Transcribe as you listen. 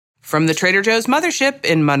From the Trader Joe's mothership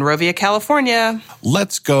in Monrovia, California.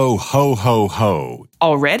 Let's go ho, ho, ho.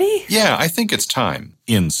 Already? Yeah, I think it's time.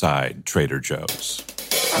 Inside Trader Joe's.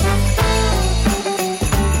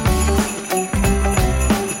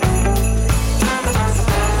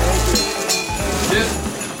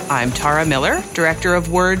 I'm Tara Miller, Director of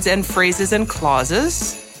Words and Phrases and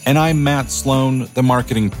Clauses. And I'm Matt Sloan, the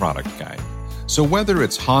Marketing Product Guy. So whether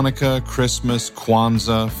it's Hanukkah, Christmas,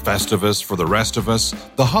 Kwanzaa, Festivus, for the rest of us,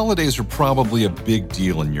 the holidays are probably a big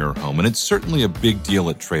deal in your home, and it's certainly a big deal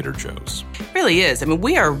at Trader Joe's. It really is. I mean,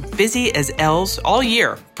 we are busy as elves all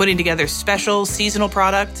year, putting together special seasonal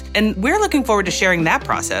products, and we're looking forward to sharing that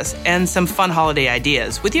process and some fun holiday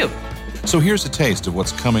ideas with you. So here's a taste of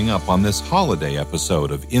what's coming up on this holiday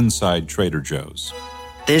episode of Inside Trader Joe's.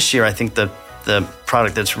 This year, I think the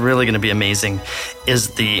product that's really going to be amazing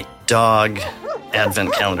is the dog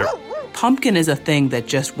advent calendar. Pumpkin is a thing that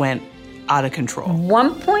just went out of control. At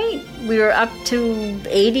one point, we were up to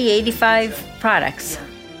 80, 85 products.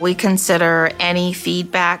 We consider any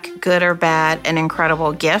feedback, good or bad, an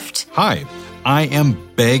incredible gift. Hi, I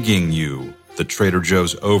am begging you, the Trader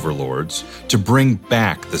Joe's overlords, to bring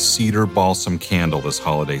back the cedar balsam candle this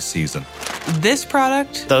holiday season. This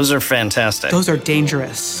product? Those are fantastic. Those are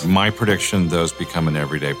dangerous. My prediction, those become an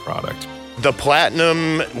everyday product. The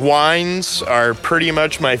platinum wines are pretty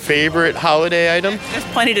much my favorite holiday item. There's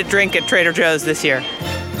plenty to drink at Trader Joe's this year.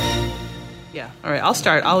 Yeah, all right, I'll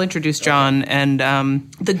start. I'll introduce John and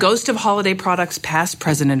the ghost of holiday products, past,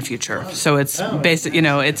 present, and future. So it's basic,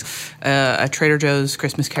 it's a Trader Joe's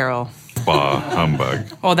Christmas Carol. Bah, humbug.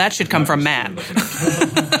 Oh, that should come from Matt.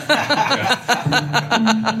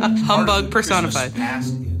 Humbug personified.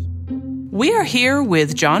 We are here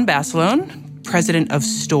with John Basilone, President of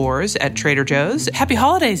Stores at Trader Joe's. Happy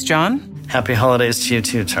holidays, John. Happy holidays to you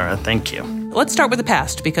too, Tara. Thank you. Let's start with the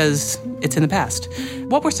past, because it's in the past.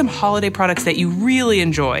 What were some holiday products that you really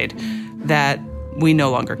enjoyed that we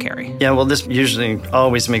no longer carry? Yeah, well, this usually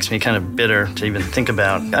always makes me kind of bitter to even think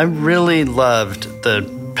about. I really loved the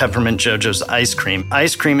Peppermint JoJo's ice cream.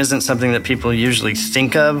 Ice cream isn't something that people usually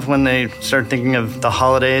think of when they start thinking of the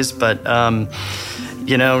holidays, but,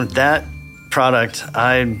 that product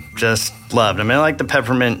I just loved. I mean, I like the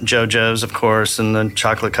Peppermint JoJo's, of course, and the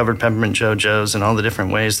chocolate-covered Peppermint JoJo's and all the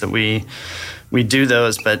different ways that we do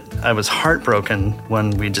those, but I was heartbroken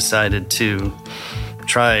when we decided to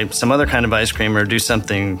try some other kind of ice cream or do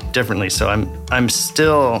something differently. So I'm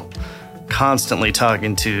still constantly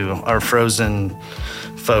talking to our frozen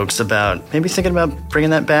folks about maybe thinking about bringing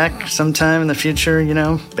that back sometime in the future,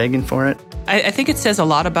 begging for it. I think it says a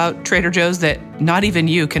lot about Trader Joe's that not even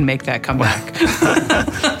you can make that come back.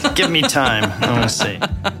 Give me time. I want to see.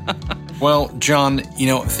 Well, John,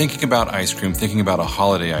 thinking about ice cream, thinking about a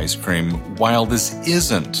holiday ice cream, while this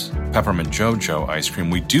isn't Peppermint JoJo ice cream,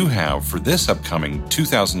 we do have, for this upcoming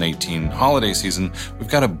 2018 holiday season, we've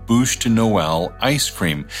got a Bûche de Noël ice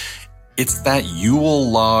cream. It's that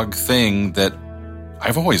Yule log thing that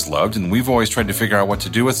I've always loved, and we've always tried to figure out what to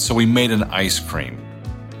do with, so we made an ice cream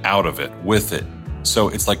out of it, with it. So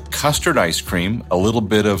it's like custard ice cream, a little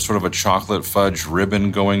bit of sort of a chocolate fudge ribbon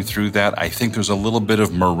going through that. I think there's a little bit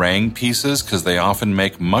of meringue pieces because they often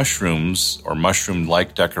make mushrooms or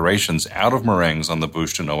mushroom-like decorations out of meringues on the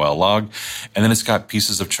Bûche de Noël log. And then it's got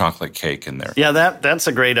pieces of chocolate cake in there. Yeah, that's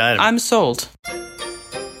a great item. I'm sold.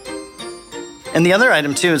 And the other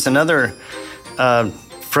item, too, is another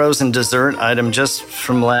frozen dessert item just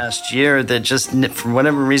from last year that just, for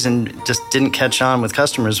whatever reason, just didn't catch on with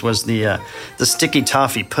customers was the sticky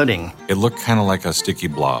toffee pudding. It looked kind of like a sticky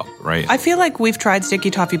blob, right? I feel like we've tried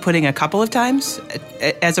sticky toffee pudding a couple of times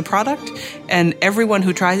as a product, and everyone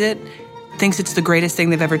who tries it thinks it's the greatest thing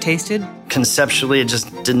they've ever tasted. Conceptually, it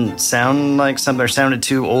just didn't sound like something, or sounded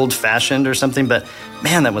too old-fashioned or something, but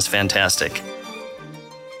man, that was fantastic.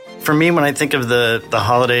 For me, when I think of the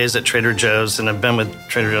holidays at Trader Joe's, and I've been with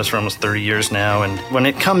Trader Joe's for almost 30 years now, and when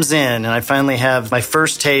it comes in and I finally have my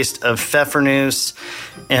first taste of pfeffernusse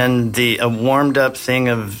and a warmed up thing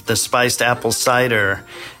of the spiced apple cider,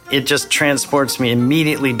 it just transports me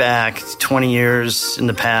immediately back 20 years in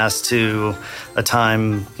the past to a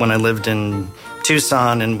time when I lived in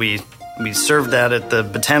Tucson, and we served that at the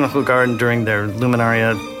Botanical Garden during their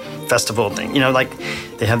Luminaria festival thing.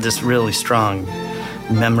 They have this really strong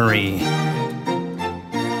memory.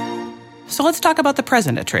 So let's talk about the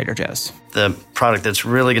present at Trader Joe's. The product that's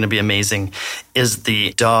really going to be amazing is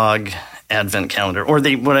the dog advent calendar, or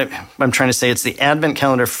I'm trying to say it's the advent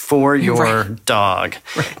calendar for your dog.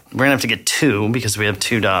 Right. We're going to have to get two because we have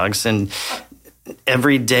two dogs, and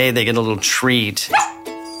every day they get a little treat.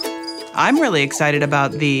 I'm really excited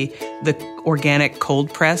about the organic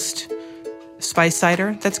cold pressed spice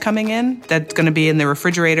cider that's coming in. That's going to be in the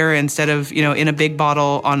refrigerator instead of, in a big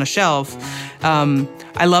bottle on a shelf.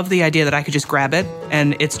 I love the idea that I could just grab it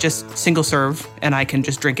and it's just single serve and I can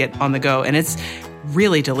just drink it on the go. And it's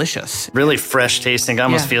really delicious. Really fresh tasting. It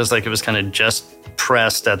almost feels like it was kind of just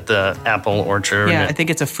pressed at the apple orchard. Yeah, I think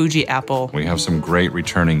it's a Fuji apple. We have some great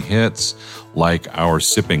returning hits, like our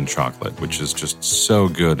sipping chocolate, which is just so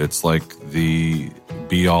good. It's like the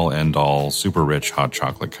be-all, end-all, super rich hot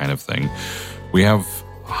chocolate kind of thing. We have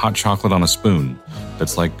hot chocolate on a spoon.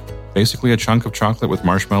 That's like basically a chunk of chocolate with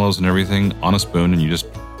marshmallows and everything on a spoon, and you just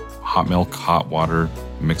hot milk, hot water,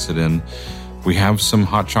 mix it in. We have some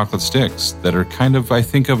hot chocolate sticks that are kind of, I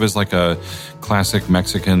think of as like a classic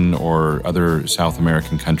Mexican or other South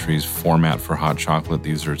American countries format for hot chocolate.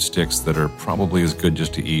 These are sticks that are probably as good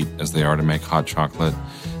just to eat as they are to make hot chocolate.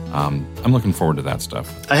 I'm looking forward to that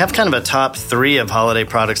stuff. I have kind of a top 3 of holiday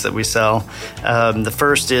products that we sell. The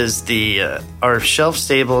first is our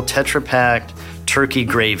shelf-stable Tetra Pak turkey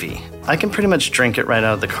gravy. I can pretty much drink it right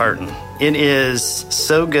out of the carton. It is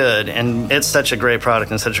so good, and it's such a great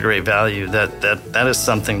product and such a great value that is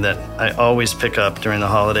something that I always pick up during the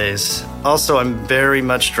holidays. Also, I'm very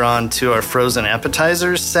much drawn to our frozen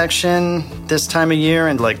appetizers section this time of year,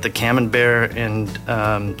 and like the camembert and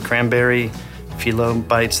cranberry phyllo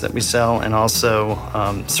bites that we sell, and also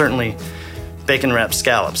certainly bacon wrapped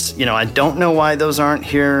scallops. I don't know why those aren't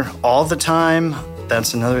here all the time.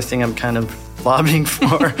 That's another thing I'm kind of lobbying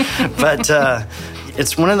for. But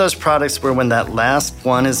it's one of those products where when that last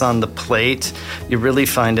one is on the plate, you really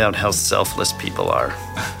find out how selfless people are.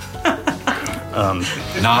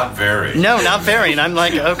 Not very. No, not very. And I'm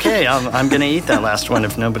like, okay, I'm going to eat that last one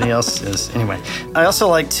if nobody else is. Anyway, I also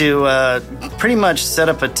like to pretty much set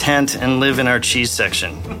up a tent and live in our cheese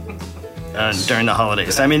section during the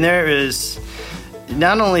holidays. I mean, there is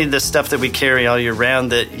not only the stuff that we carry all year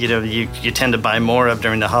round that, you tend to buy more of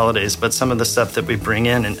during the holidays, but some of the stuff that we bring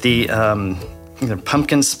in and the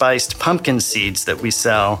pumpkin spiced pumpkin seeds that we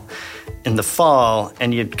sell in the fall,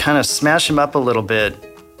 and you kind of smash them up a little bit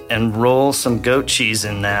and roll some goat cheese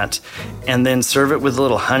in that, and then serve it with a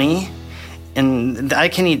little honey. And I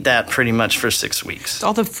can eat that pretty much for 6 weeks.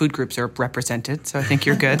 All the food groups are represented, so I think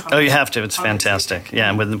you're good. Oh, you have to. It's fantastic.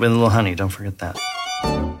 Yeah, with a little honey. Don't forget that.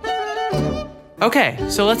 Okay,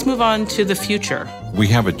 so let's move on to the future. We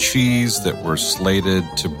have a cheese that we're slated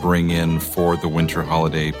to bring in for the winter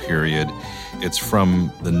holiday period. It's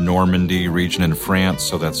from the Normandy region in France,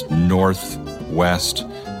 so that's northwest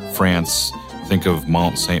France. Think of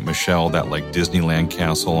Mont Saint-Michel, that like Disneyland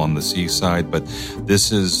castle on the seaside, but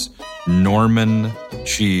this is Norman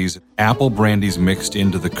cheese. Apple brandy's mixed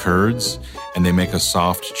into the curds, and they make a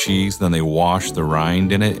soft cheese. Then they wash the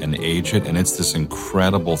rind in it and age it, and it's this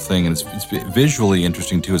incredible thing. And it's visually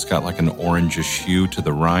interesting, too. It's got like an orangish hue to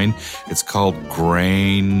the rind. It's called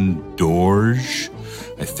Grain d'Orge.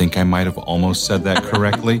 I think I might have almost said that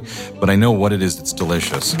correctly, but I know what it is that's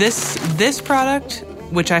delicious. This product,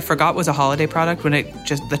 which I forgot was a holiday product,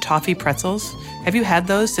 the toffee pretzels. Have you had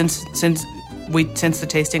those since the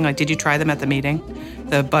tasting? Like, did you try them at the meeting?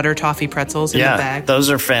 The butter toffee pretzels in the bag? Yeah, those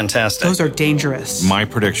are fantastic. Those are dangerous. My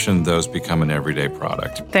prediction, those become an everyday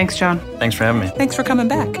product. Thanks, John. Thanks for having me. Thanks for coming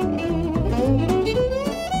back.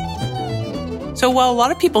 So while a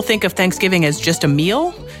lot of people think of Thanksgiving as just a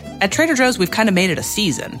meal, at Trader Joe's, we've kind of made it a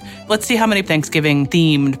season. Let's see how many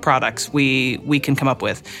Thanksgiving-themed products we can come up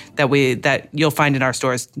with that you'll find in our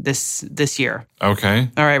stores this year. Okay.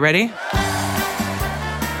 All right, ready?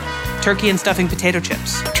 Turkey and stuffing potato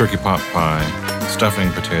chips. Turkey pot pie,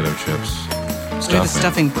 stuffing potato chips,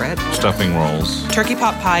 stuffing bread. Stuffing rolls. Turkey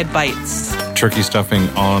pot pie bites. Turkey stuffing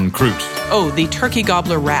en croûte. Oh, the turkey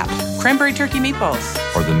gobbler wrap. Cranberry turkey meatballs.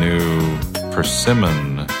 Or the new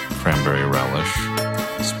persimmon cranberry relish.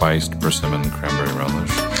 Spiced persimmon cranberry relish.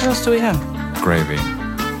 What else do we have? Gravy.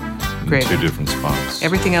 Gravy. In 2 different spots.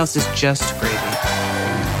 Everything else is just gravy.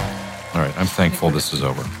 All right, I'm thankful this is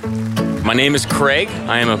over. My name is Craig.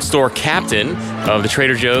 I am a store captain of the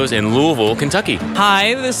Trader Joe's in Louisville, Kentucky.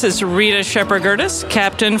 Hi, this is Rita Shepard-Gertis,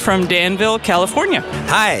 captain from Danville, California.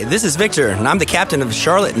 Hi, this is Victor, and I'm the captain of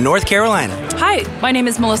Charlotte, North Carolina. Hi, my name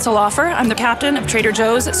is Melissa Lawfer. I'm the captain of Trader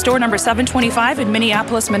Joe's at store number 725 in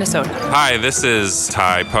Minneapolis, Minnesota. Hi, this is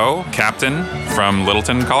Ty Poe, captain from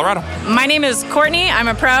Littleton, Colorado. My name is Courtney. I'm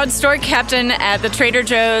a proud store captain at the Trader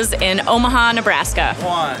Joe's in Omaha, Nebraska.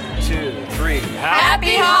 1, 2, 3.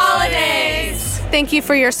 Happy holidays! Thank you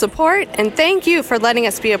for your support, and thank you for letting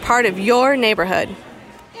us be a part of your neighborhood.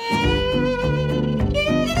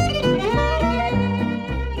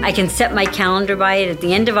 I can set my calendar by it. At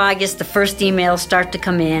the end of August, the first emails start to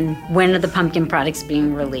come in. When are the pumpkin products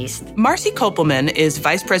being released? Marcy Kopelman is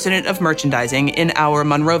Vice President of Merchandising in our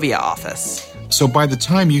Monrovia office. So by the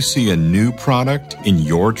time you see a new product in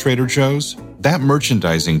your Trader Joe's, that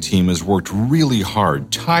merchandising team has worked really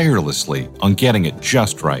hard, tirelessly, on getting it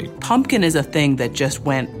just right. Pumpkin is a thing that just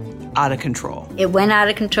went out of control. It went out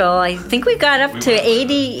of control. I think we got up to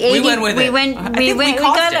 80. We went with it.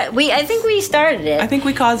 I think we started it. I think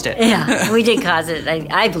we caused it. Yeah, we did cause it.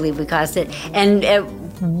 I believe we caused it. And at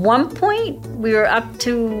one point, we were up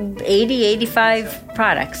to 80, 85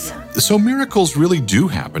 products. So miracles really do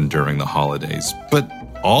happen during the holidays. But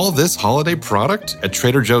all this holiday product at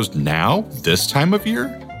Trader Joe's now, this time of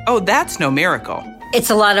year? Oh, that's no miracle. It's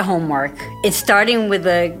a lot of homework. It's starting with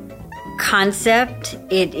a concept.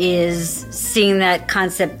 It is seeing that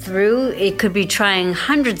concept through. It could be trying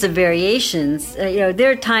hundreds of variations.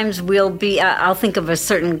 There are times I'll think of a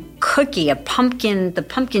certain cookie, the pumpkin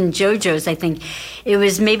JoJo's, I think. It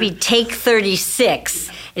was maybe take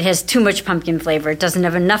 36. It has too much pumpkin flavor. It doesn't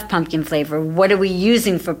have enough pumpkin flavor. What are we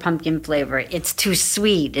using for pumpkin flavor? It's too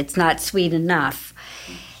sweet. It's not sweet enough.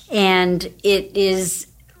 And it is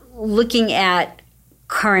looking at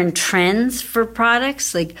current trends for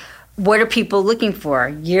products, like what are people looking for?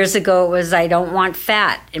 Years ago, it was, I don't want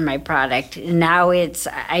fat in my product. Now it's,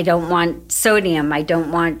 I don't want sodium. I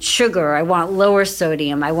don't want sugar. I want lower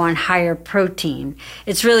sodium. I want higher protein.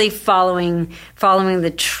 It's really following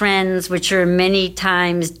the trends, which are many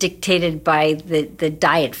times dictated by the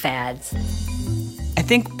diet fads. I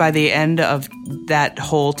think by the end of that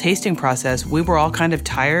whole tasting process, we were all kind of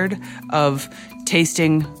tired of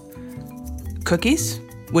tasting cookies.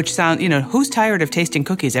 Which sound, who's tired of tasting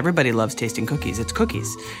cookies? Everybody loves tasting cookies. It's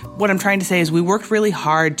cookies. What I'm trying to say is we worked really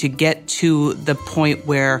hard to get to the point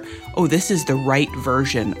where, this is the right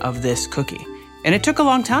version of this cookie. And it took a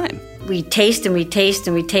long time. We taste and we taste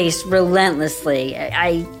and we taste relentlessly.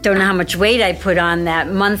 I don't know how much weight I put on that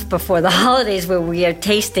month before the holidays where we are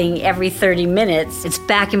tasting every 30 minutes. It's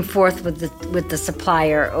back and forth with the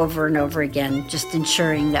supplier over and over again, just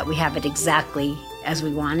ensuring that we have it exactly as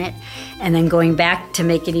we want it, and then going back to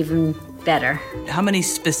make it even better. How many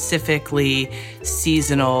specifically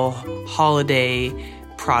seasonal holiday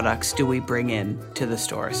products do we bring in to the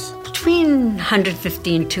stores? Between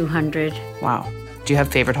 150 and 200. Wow. Do you have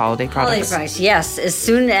favorite holiday products? Holiday products, yes. As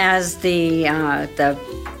soon as the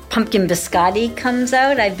pumpkin biscotti comes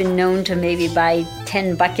out, I've been known to maybe buy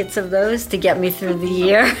 10 buckets of those to get me through the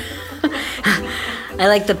year. I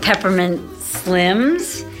like the peppermint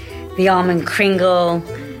slims, the almond kringle,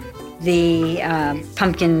 the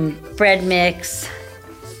pumpkin bread mix,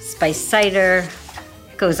 spice cider.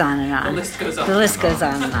 It goes on and on. The list goes on. The list goes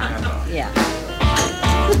on and on. Yeah.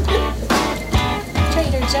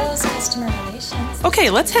 Trader Joe's Customer Relations. Okay,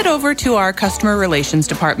 let's head over to our Customer Relations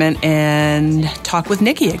Department and talk with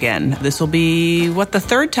Nikki again. This will be, the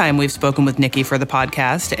third time we've spoken with Nikki for the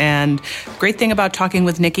podcast. And great thing about talking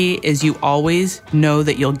with Nikki is you always know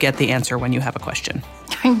that you'll get the answer when you have a question.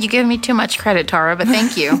 You give me too much credit, Tara, but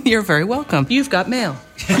thank you. You're very welcome. You've got mail.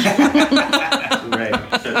 Right.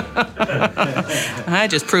 I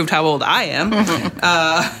just proved how old I am.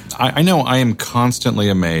 I know I am constantly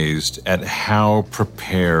amazed at how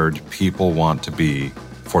prepared people want to be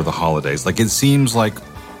for the holidays. Like, it seems like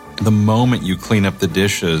the moment you clean up the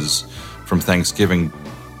dishes from Thanksgiving,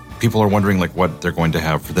 people are wondering what they're going to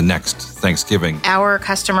have for the next Thanksgiving. Our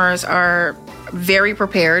customers are very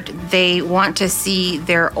prepared. They want to see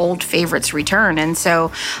their old favorites return. And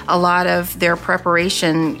so a lot of their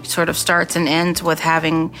preparation sort of starts and ends with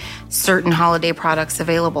having certain holiday products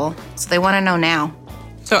available. So they want to know now.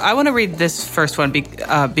 So I want to read this first one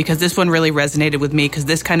because this one really resonated with me because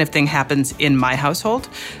this kind of thing happens in my household.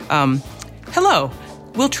 Hello.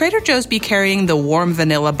 Will Trader Joe's be carrying the warm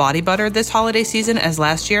vanilla body butter this holiday season as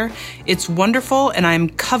last year? It's wonderful, and I'm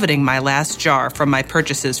coveting my last jar from my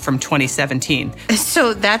purchases from 2017.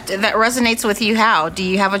 So that resonates with you how? Do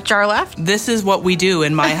you have a jar left? This is what we do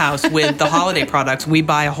in my house with the holiday products. We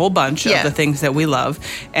buy a whole bunch of the things that we love,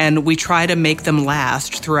 and we try to make them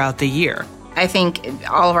last throughout the year. I think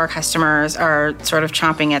all of our customers are sort of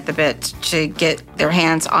chomping at the bit to get their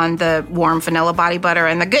hands on the warm vanilla body butter.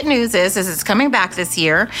 And the good news is it's coming back this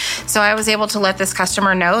year. So I was able to let this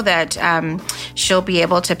customer know that she'll be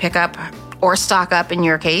able to pick up or stock up in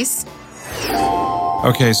your case.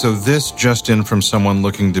 Okay, so this just in from someone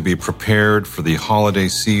looking to be prepared for the holiday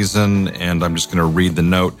season, and I'm just going to read the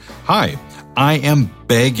note. Hi. I am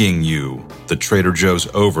begging you, the Trader Joe's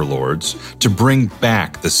overlords, to bring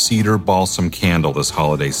back the cedar balsam candle this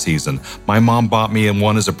holiday season. My mom bought me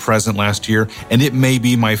one as a present last year, and it may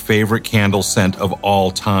be my favorite candle scent of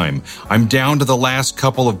all time. I'm down to the last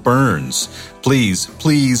couple of burns. Please,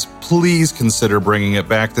 please, please consider bringing it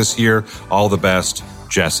back this year. All the best,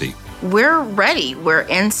 Jesse. We're ready. We're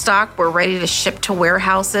in stock. We're ready to ship to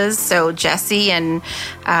warehouses. So Jesse and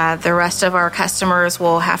the rest of our customers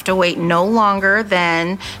will have to wait no longer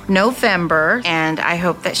than November. And I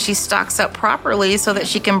hope that she stocks up properly so that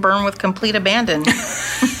she can burn with complete abandon.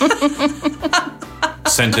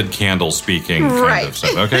 Scented candle speaking kind of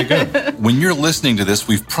stuff. Okay, good. When you're listening to this,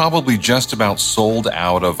 we've probably just about sold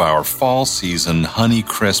out of our fall season Honey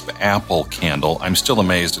Crisp apple candle. I'm still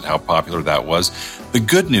amazed at how popular that was. The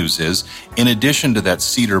good news is, in addition to that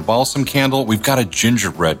cedar balsam candle, we've got a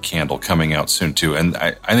gingerbread candle coming out soon too. And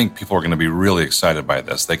I think people are going to be really excited by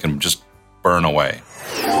this. They can just burn away.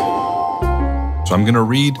 So I'm going to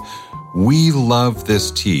read We Love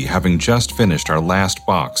This Tea, having just finished our last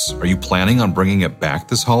box. Are you planning on bringing it back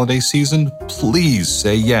this holiday season? Please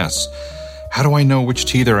say yes. How do I know which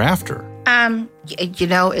tea they're after?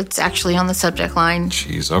 It's actually on the subject line.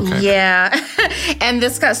 Jeez, okay. Yeah. And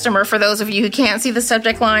this customer, for those of you who can't see the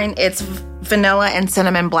subject line, it's vanilla and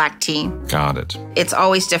cinnamon black tea. Got it. It's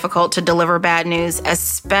always difficult to deliver bad news,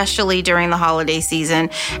 especially during the holiday season,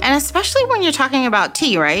 and especially when you're talking about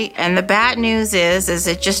tea, right? And the bad news is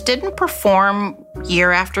it just didn't perform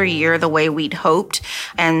year after year the way we'd hoped.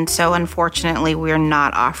 And so, unfortunately, we're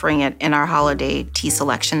not offering it in our holiday tea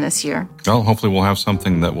selection this year. Well, hopefully we'll have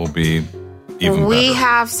something that will be even better. We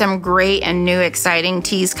have some great and new exciting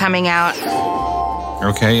teas coming out.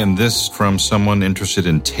 Okay, and this from someone interested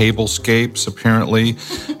in tablescapes, apparently.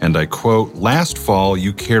 And I quote, "Last fall,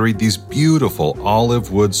 you carried these beautiful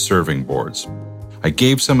olive wood serving boards. I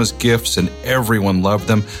gave some as gifts and everyone loved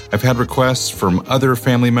them. I've had requests from other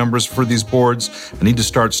family members for these boards. I need to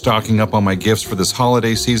start stocking up on my gifts for this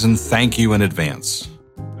holiday season. Thank you in advance."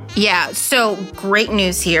 Yeah, so great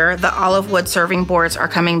news here. The olive wood serving boards are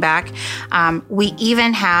coming back. We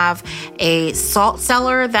even have a salt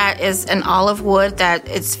cellar that is an olive wood that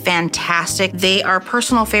is fantastic. They are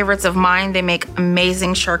personal favorites of mine. They make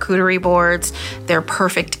amazing charcuterie boards. They're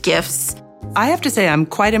perfect gifts. I have to say I'm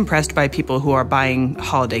quite impressed by people who are buying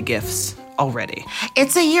holiday gifts already.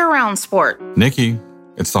 It's a year-round sport. Nikki,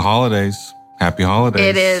 it's the holidays. Happy holidays.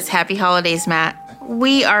 It is. Happy holidays, Matt.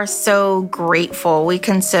 We are so grateful. We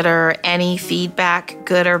consider any feedback,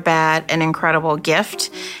 good or bad, an incredible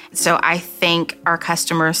gift. So I thank our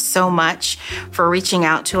customers so much for reaching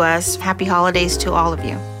out to us. Happy holidays to all of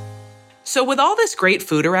you. So with all this great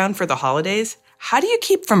food around for the holidays, how do you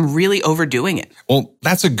keep from really overdoing it? Well,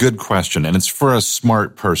 that's a good question, and it's for a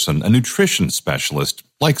smart person, a nutrition specialist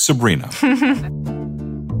like Sabrina.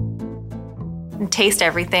 Taste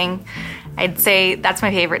everything. I'd say that's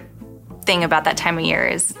my favorite thing about that time of year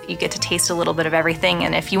is you get to taste a little bit of everything.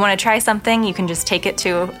 And if you want to try something, you can just take it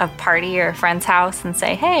to a party or a friend's house and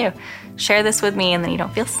say, hey, share this with me. And then you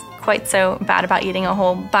don't feel quite so bad about eating a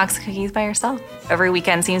whole box of cookies by yourself. Every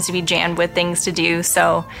weekend seems to be jammed with things to do.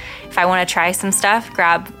 So if I want to try some stuff,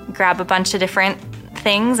 grab a bunch of different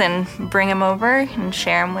things and bring them over and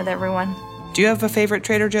share them with everyone. Do you have a favorite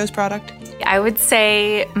Trader Joe's product? I would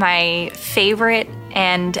say my favorite,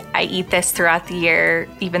 and I eat this throughout the year,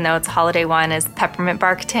 even though it's a holiday one, is peppermint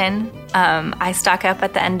bark tin. I stock up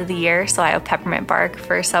at the end of the year, so I have peppermint bark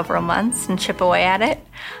for several months and chip away at it.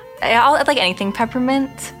 I like anything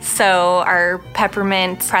peppermint, so our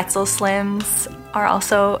peppermint pretzel slims are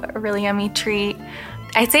also a really yummy treat.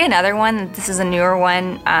 I'd say another one, this is a newer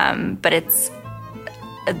one, but it's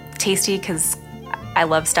tasty because I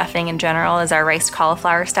love stuffing in general, is our riced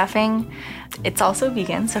cauliflower stuffing. It's also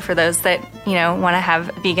vegan, so for those that, want to have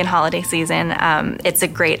vegan holiday season, it's a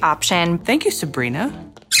great option. Thank you, Sabrina.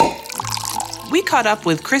 We caught up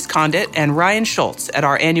with Chris Condit and Ryan Schultz at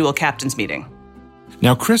our annual captain's meeting.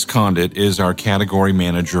 Now, Chris Condit is our category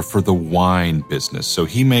manager for the wine business, so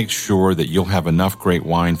he makes sure that you'll have enough great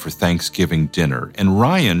wine for Thanksgiving dinner. And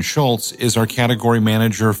Ryan Schultz is our category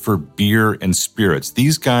manager for beer and spirits.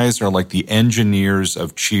 These guys are like the engineers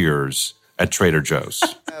of Cheers at Trader Joe's.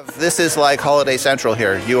 This is like Holiday Central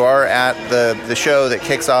here. You are at the show that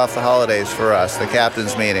kicks off the holidays for us, the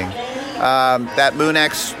captain's meeting. That Moon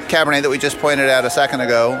X Cabernet that we just pointed out a second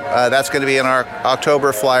ago, that's going to be in our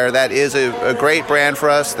October flyer. That is a great brand for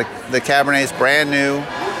us. The Cabernet is brand new.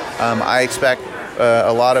 I expect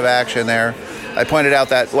a lot of action there. I pointed out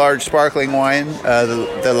that large sparkling wine,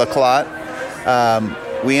 the La Clotte.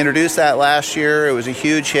 We introduced that last year. It was a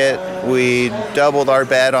huge hit. We doubled our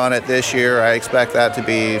bet on it this year. I expect that to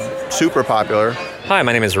be super popular. Hi,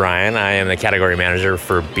 my name is Ryan. I am the category manager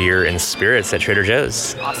for beer and spirits at Trader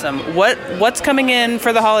Joe's. Awesome. What's coming in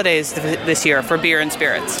for the holidays this year for beer and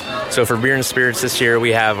spirits? So for beer and spirits this year,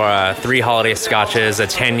 we have 3 holiday scotches, a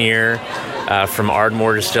 10-year from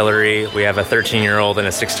Ardmore Distillery. We have a 13-year-old and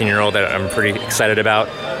a 16-year-old that I'm pretty excited about.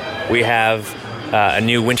 We have a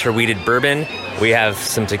new winter-wheated bourbon. We have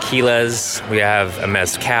some tequilas. We have a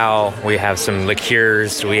mezcal. We have some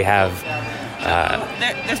liqueurs. We have...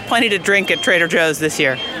 There's plenty to drink at Trader Joe's this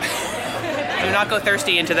year. Do not go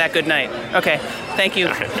thirsty into that good night. Okay, thank you.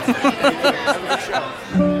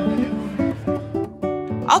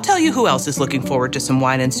 I'll tell you who else is looking forward to some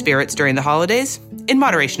wine and spirits during the holidays. In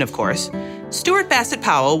moderation, of course. Stuart Bassett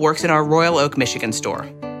Powell works in our Royal Oak, Michigan store.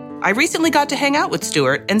 I recently got to hang out with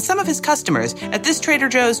Stuart and some of his customers at this Trader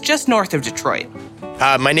Joe's just north of Detroit.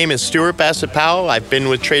 My name is Stuart Bassett Powell. I've been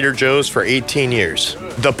with Trader Joe's for 18 years.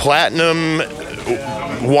 The Platinum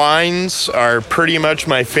wines are pretty much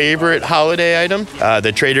my favorite holiday item.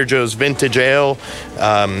 The Trader Joe's Vintage Ale,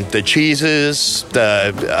 the cheeses,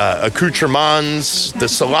 the accoutrements, the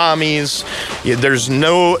salamis. Yeah, there's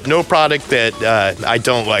no product that I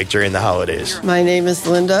don't like during the holidays. My name is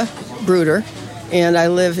Linda Bruder, and I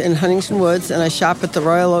live in Huntington Woods, and I shop at the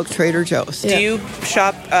Royal Oak Trader Joe's. Do you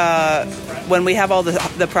shop when we have all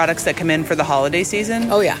the products that come in for the holiday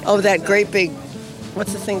season? Oh, yeah. Oh, that great big,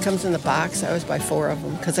 what's the thing comes in the box? I always buy 4 of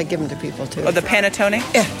them because I give them to people, too. Oh, the Panettone?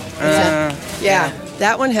 Yeah.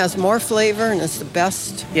 That one has more flavor, and it's the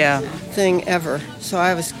best thing ever. So I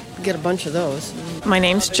always get a bunch of those. My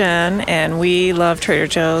name's Jen, and we love Trader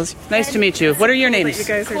Joe's. Nice to meet you. What are your names? You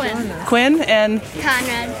guys are doing that. Quinn and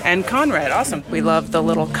Conrad. And Conrad. Awesome. We loved the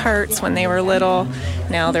little carts when they were little.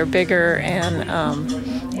 Now they're bigger,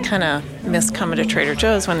 and kind of miss coming to Trader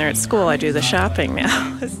Joe's when they're at school. I do the shopping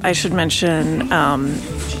now. I should mention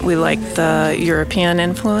we like the European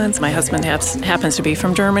influence. My husband happens to be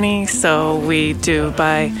from Germany, so we do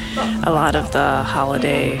buy a lot of the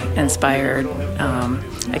holiday-inspired,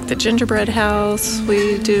 like the gingerbread house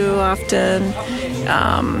we do often,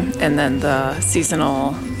 and then the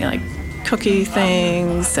seasonal, like cookie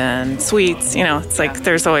things and sweets. It's like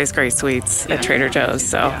there's always great sweets at Trader Joe's.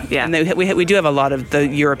 So and we do have a lot of the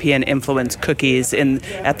European influence cookies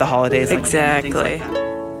at the holidays. Exactly.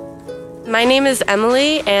 My name is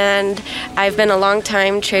Emily, and I've been a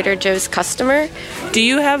long-time Trader Joe's customer. Do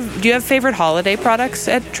you have favorite holiday products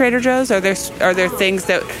at Trader Joe's? Are there things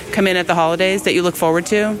that come in at the holidays that you look forward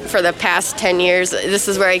to? For the past 10 years, this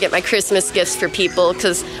is where I get my Christmas gifts for people,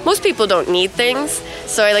 because most people don't need things.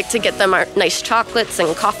 So I like to get them our nice chocolates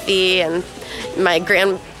and coffee, and my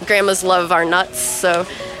grandmas love our nuts. So,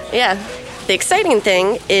 yeah. The exciting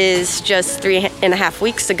thing is just 3.5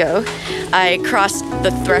 weeks ago, I crossed the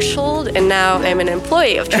threshold, and now I'm an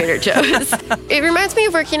employee of Trader Joe's. It reminds me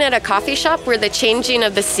of working at a coffee shop where the changing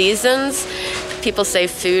of the seasons, people say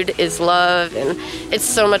food is love, and it's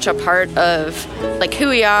so much a part of like who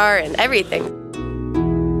we are and everything.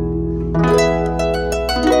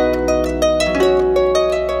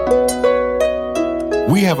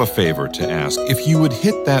 We have a favor to ask. If you would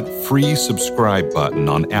hit that free subscribe button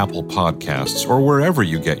on Apple Podcasts or wherever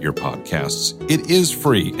you get your podcasts, it is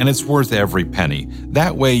free and it's worth every penny.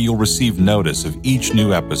 That way you'll receive notice of each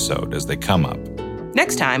new episode as they come up.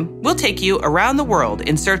 Next time, we'll take you around the world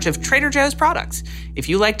in search of Trader Joe's products. If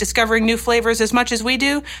you like discovering new flavors as much as we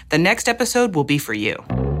do, the next episode will be for you.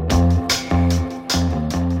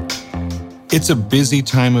 It's a busy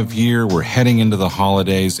time of year. We're heading into the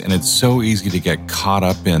holidays, and it's so easy to get caught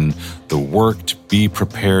up in the work to be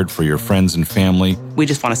prepared for your friends and family. We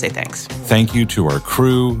just want to say thanks. Thank you to our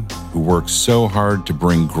crew who works so hard to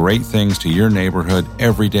bring great things to your neighborhood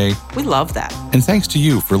every day. We love that. And thanks to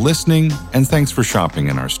you for listening, and thanks for shopping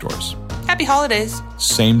in our stores. Happy holidays.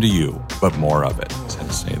 Same to you, but more of it. I had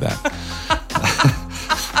to say that.